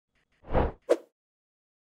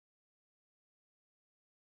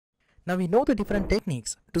Now we know the different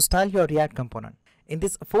techniques to style your React component. In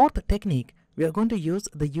this fourth technique, we are going to use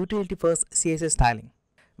the utility-first-CSS styling.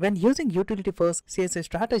 When using utility-first-CSS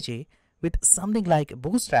strategy with something like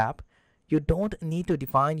Bootstrap, you don't need to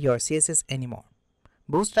define your CSS anymore.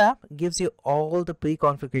 Bootstrap gives you all the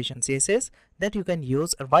pre-configuration CSS that you can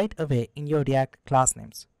use right away in your React class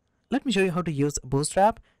names. Let me show you how to use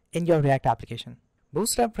Bootstrap in your React application.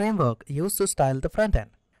 Bootstrap framework used to style the front end.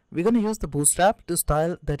 We're going to use the Bootstrap to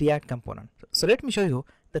style the React component. So let me show you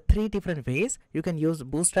the 3 different ways you can use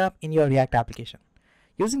Bootstrap in your React application.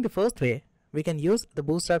 Using the first way, we can use the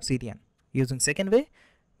Bootstrap CDN. Using second way,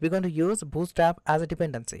 we're going to use Bootstrap as a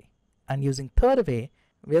dependency. And using third way,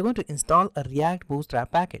 we are going to install a React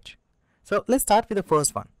Bootstrap package. So let's start with the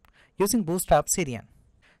first one, using Bootstrap CDN.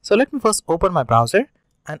 So let me first open my browser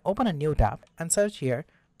and open a new tab and search here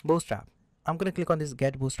Bootstrap. I'm going to click on this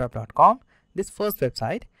getbootstrap.com, this first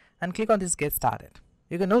website, and click on this get started.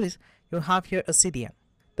 You can notice you have here a CDN,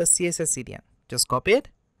 the CSS CDN. Just copy it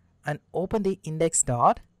and open the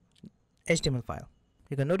index.html file.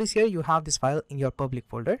 You can notice here you have this file in your public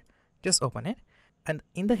folder. Just open it, and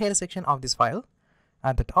in the header section of this file,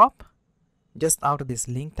 at the top, just out of this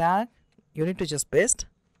link tag, you need to just paste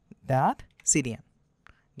that CDN,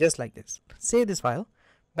 just like this. Save this file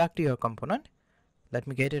back to your component. Let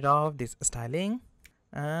me get rid of this styling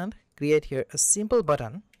and create here a simple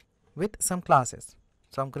button with some classes.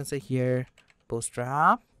 So I'm going to say here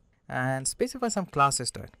Bootstrap and specify some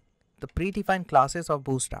classes to it, the predefined classes of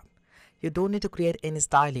Bootstrap. You don't need to create any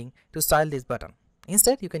styling to style this button.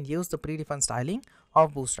 Instead, you can use the predefined styling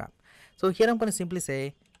of Bootstrap. So here I'm going to simply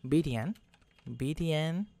say btn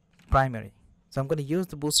primary. So I'm going to use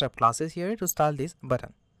the Bootstrap classes here to style this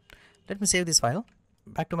button. Let me save this file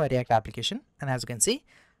back to my React application, and as you can see,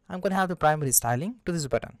 I'm going to have the primary styling to this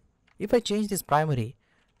button. If I change this primary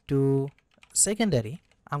to secondary,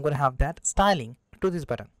 I'm going to have that styling to this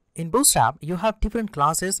button. In Bootstrap, you have different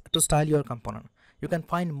classes to style your component. You can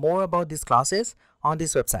find more about these classes on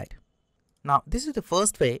this website. Now, this is the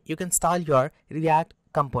first way you can style your React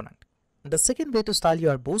component. The second way to style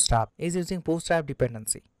your Bootstrap is using Bootstrap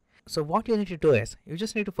dependency. So what you need to do is, you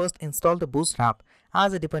just need to first install the Bootstrap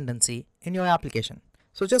as a dependency in your application.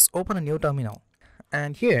 So just open a new terminal,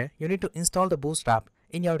 and here you need to install the Bootstrap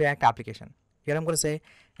in your React application. Here I'm going to say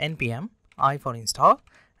npm I for install,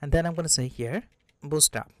 and then I'm going to say here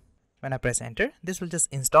Bootstrap. When I press enter, this will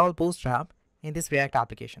just install Bootstrap in this React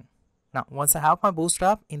application. Now, once I have my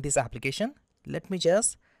Bootstrap in this application, let me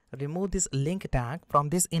just remove this link tag from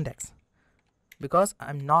this index because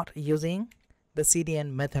I'm not using the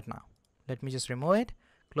CDN method now. Let me just remove it,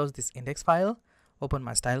 close this index file, open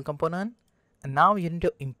my style component, and now you need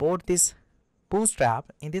to import this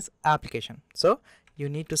Bootstrap in this application. So you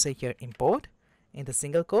need to say here import in the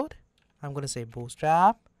single quote. I'm going to say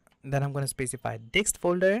Bootstrap, then I'm going to specify text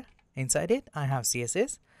folder. Inside it I have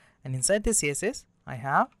CSS, and inside this CSS I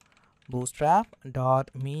have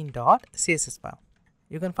bootstrap.mean.css file.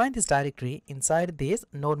 You can find this directory inside this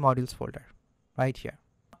node modules folder right here.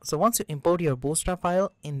 So once you import your Bootstrap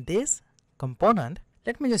file in this component,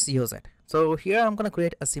 let me just use it. So here I'm going to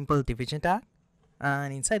create a simple division tag,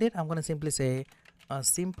 and inside it I'm going to simply say a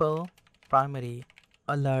simple primary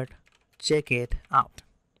alert check it out.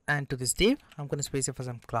 And to this div I'm going to specify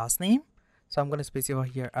some class name. So I'm going to specify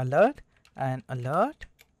here alert and alert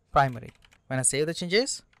primary. When I save the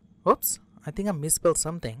changes, oops, I think I misspelled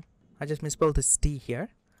something. I just misspelled this T here.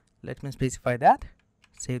 Let me specify that.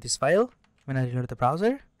 Save this file. When I reload the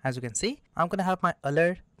browser, as you can see, I'm going to have my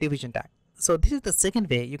alert division tag. So this is the second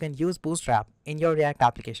way you can use Bootstrap in your React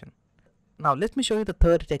application. Now let me show you the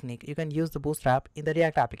third technique you can use the Bootstrap in the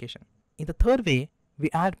React application. In the third way, we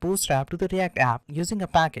add Bootstrap to the React app using a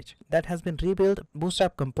package that has been rebuilt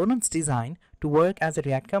Bootstrap components designed to work as a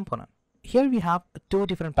React component. Here we have 2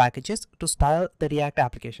 different packages to style the React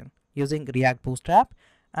application using React Bootstrap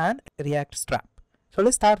and React Strap. So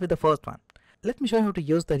let's start with the first one. Let me show you how to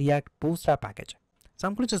use the React Bootstrap package. So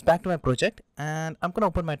I'm going to just back to my project, and I'm going to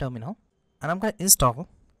open my terminal, and I'm going to install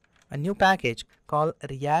a new package called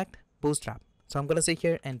React Bootstrap. So I'm going to say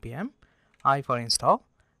here npm I for install,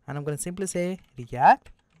 and I'm going to simply say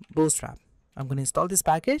React Bootstrap. I'm going to install this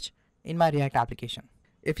package in my React application.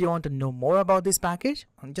 If you want to know more about this package,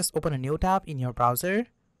 just open a new tab in your browser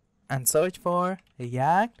and search for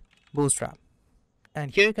React Bootstrap.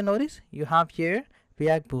 And here you can notice you have here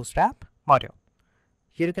React Bootstrap module.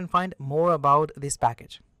 Here you can find more about this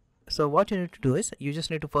package. So what you need to do is you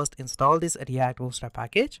just need to first install this React Bootstrap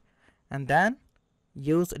package and then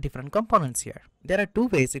use different components here. There are 2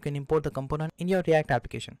 ways you can import the component in your React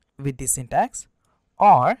application, with this syntax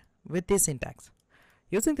or with this syntax.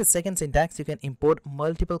 Using the second syntax, you can import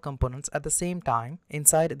multiple components at the same time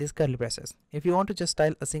inside these curly braces. If you want to just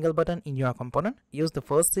style a single button in your component, use the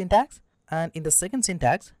first syntax, and in the second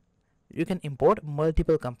syntax, you can import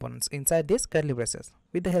multiple components inside these curly braces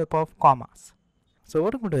with the help of commas. So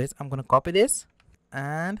what I'm going to do is I'm going to copy this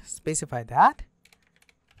and specify that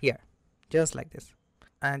here, just like this.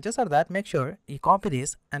 And just for that, make sure you copy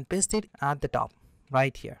this and paste it at the top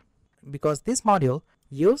right here, because this module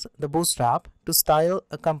use the bootstrap to style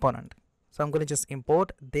a component. So I'm going to just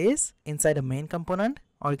import this inside a main component,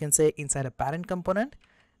 or you can say inside a parent component,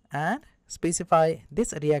 and specify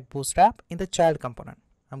this React bootstrap in the child component.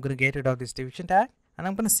 I'm going to get rid of this division tag, and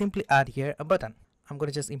I'm going to simply add here a button. I'm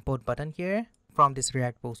going to just import button here from this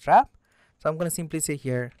React bootstrap. So I'm going to simply say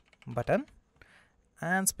here button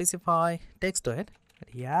and specify text to it,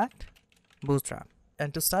 React bootstrap.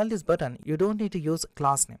 And to style this button, you don't need to use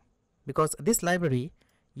class name, because this library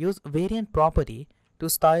use variant property to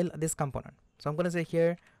style this component. So I'm going to say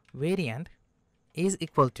here variant is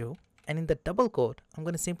equal to, and in the double quote, I'm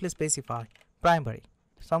going to simply specify primary.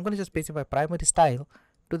 So I'm going to just specify primary style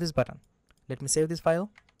to this button. Let me save this file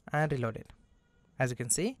and reload it. As you can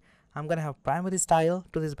see, I'm going to have primary style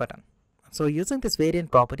to this button. So using this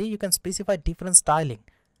variant property, you can specify different styling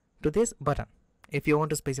to this button. If you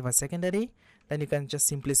want to specify secondary, then you can just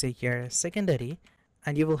simply say here secondary,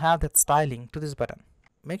 and you will have that styling to this button.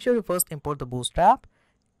 Make sure you first import the bootstrap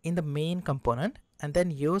in the main component and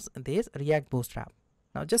then use this React bootstrap.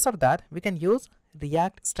 Now just for that, we can use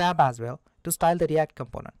React strap as well to style the React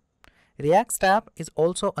component. React strap is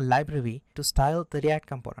also a library to style the React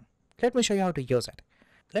component. Let me show you how to use it.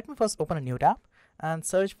 Let me first open a new tab and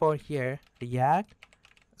search for here React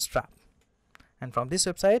strap. And from this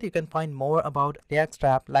website, you can find more about React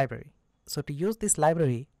strap library. So to use this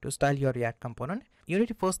library to style your React component, you need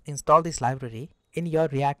to first install this library in your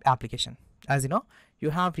React application. As you know, you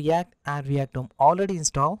have React and React DOM already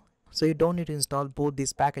installed, so you don't need to install both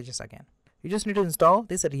these packages again. You just need to install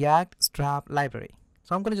this React strap library.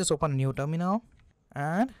 So I'm going to just open a new terminal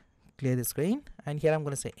and clear the screen, and here I'm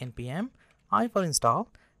going to say npm I for install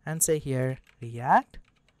and say here React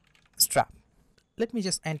strap. Let me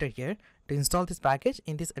just enter here to install this package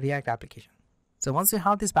in this React application. So once you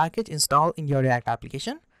have this package installed in your React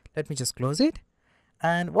application, let me just close it.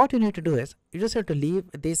 And what you need to do is you just have to leave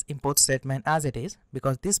this import statement as it is,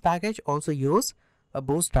 because this package also use a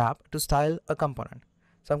bootstrap to style a component.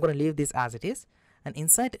 So I'm going to leave this as it is, and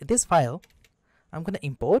inside this file I'm going to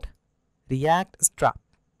import React strap.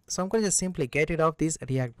 So I'm going to just simply get rid of this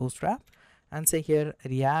React bootstrap and say here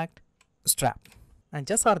React strap. And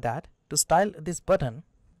just for that, to style this button,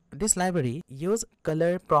 this library use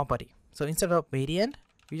color property. So instead of variant,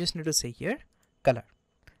 you just need to say here color.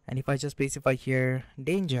 And if I just specify here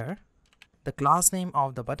danger, the class name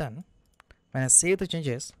of the button, when I save the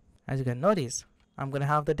changes, as you can notice, I'm going to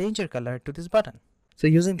have the danger color to this button. So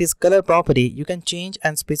using this color property, you can change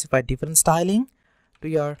and specify different styling to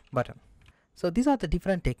your button. So these are the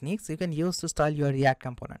different techniques you can use to style your React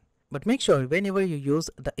component. But make sure whenever you use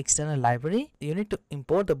the external library, you need to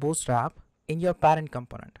import the bootstrap in your parent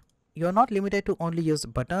component. You are not limited to only use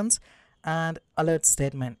buttons and alert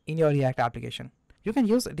statement in your React application. You can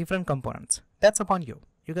use different components. That's upon you.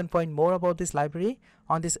 You can find more about this library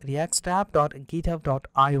on this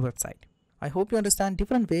reactstrap.github.io website. I hope you understand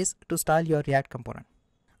different ways to style your React component.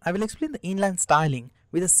 I will explain the inline styling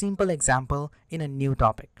with a simple example in a new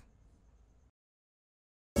topic.